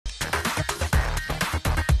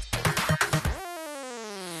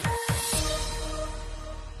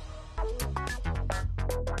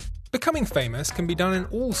Becoming famous can be done in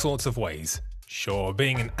all sorts of ways. Sure,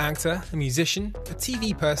 being an actor, a musician, a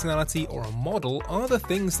TV personality, or a model are the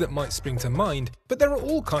things that might spring to mind, but there are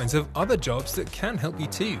all kinds of other jobs that can help you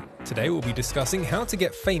too. Today we'll be discussing how to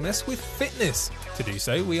get famous with fitness. To do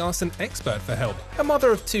so, we asked an expert for help, a mother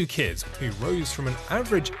of 2 kids who rose from an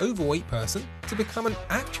average overweight person to become an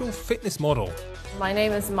actual fitness model. My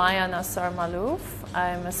name is Nassar.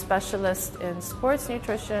 I'm a specialist in sports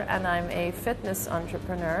nutrition and I'm a fitness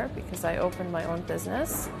entrepreneur because I opened my own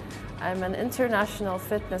business. I'm an international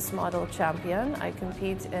fitness model champion. I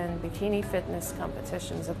compete in bikini fitness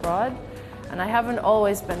competitions abroad, and I haven't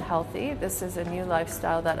always been healthy. This is a new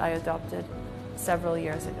lifestyle that I adopted several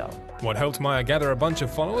years ago. What helped Maya gather a bunch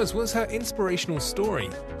of followers was her inspirational story.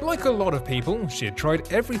 Like a lot of people, she had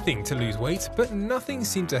tried everything to lose weight, but nothing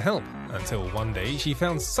seemed to help, until one day she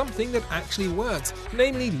found something that actually worked,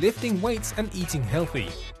 namely lifting weights and eating healthy.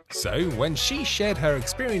 So, when she shared her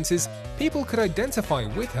experiences, people could identify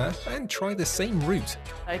with her and try the same route.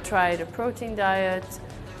 I tried a protein diet,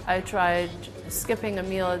 I tried skipping a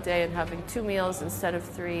meal a day and having 2 meals instead of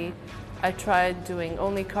 3. I tried doing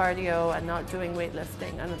only cardio and not doing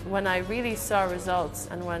weightlifting. And when I really saw results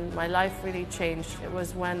and when my life really changed, it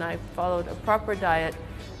was when I followed a proper diet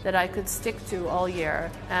that I could stick to all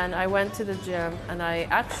year. And I went to the gym and I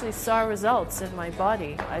actually saw results in my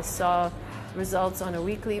body. I saw results on a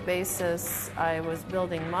weekly basis. I was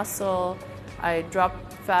building muscle. I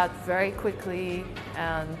dropped fat very quickly,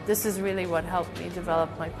 and this is really what helped me develop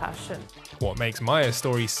my passion. What makes Maya's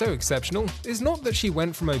story so exceptional is not that she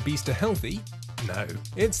went from obese to healthy. No,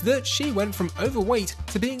 it's that she went from overweight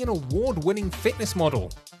to being an award-winning fitness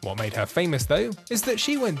model. What made her famous, though, is that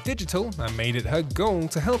she went digital and made it her goal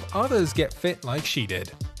to help others get fit like she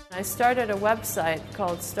did. I started a website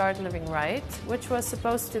called Start Living Right, which was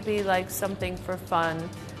supposed to be like something for fun,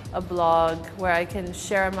 a blog where I can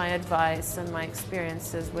share my advice and my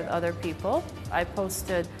experiences with other people. I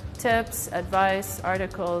posted tips, advice,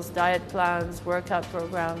 articles, diet plans, workout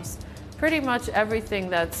programs, pretty much everything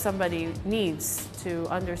that somebody needs to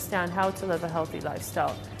understand how to live a healthy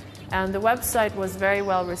lifestyle. And the website was very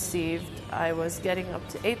well received. I was getting up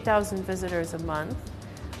to 8,000 visitors a month.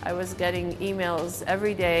 I was getting emails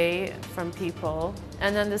every day from people.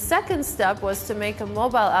 And then the second step was to make a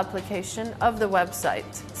mobile application of the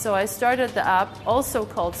website. So I started the app, also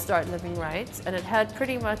called Start Living Right, and it had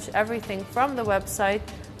pretty much everything from the website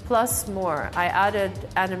plus more. I added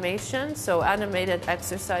animation, so animated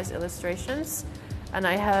exercise illustrations, and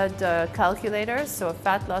I had calculators, so a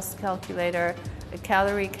fat loss calculator, a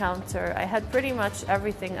calorie counter. I had pretty much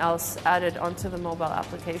everything else added onto the mobile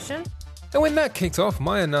application. And when that kicked off,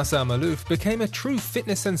 Maya Nassar became a true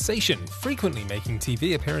fitness sensation, frequently making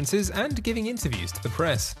TV appearances and giving interviews to the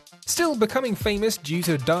press. Still, becoming famous due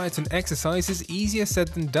to diet and exercise is easier said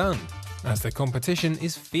than done, as the competition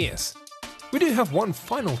is fierce. We do have one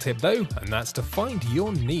final tip though, and that's to find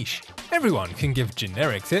your niche. Everyone can give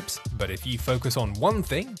generic tips, but if you focus on one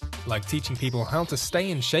thing, like teaching people how to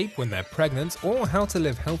stay in shape when they're pregnant or how to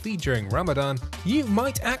live healthy during Ramadan, you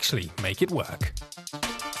might actually make it work.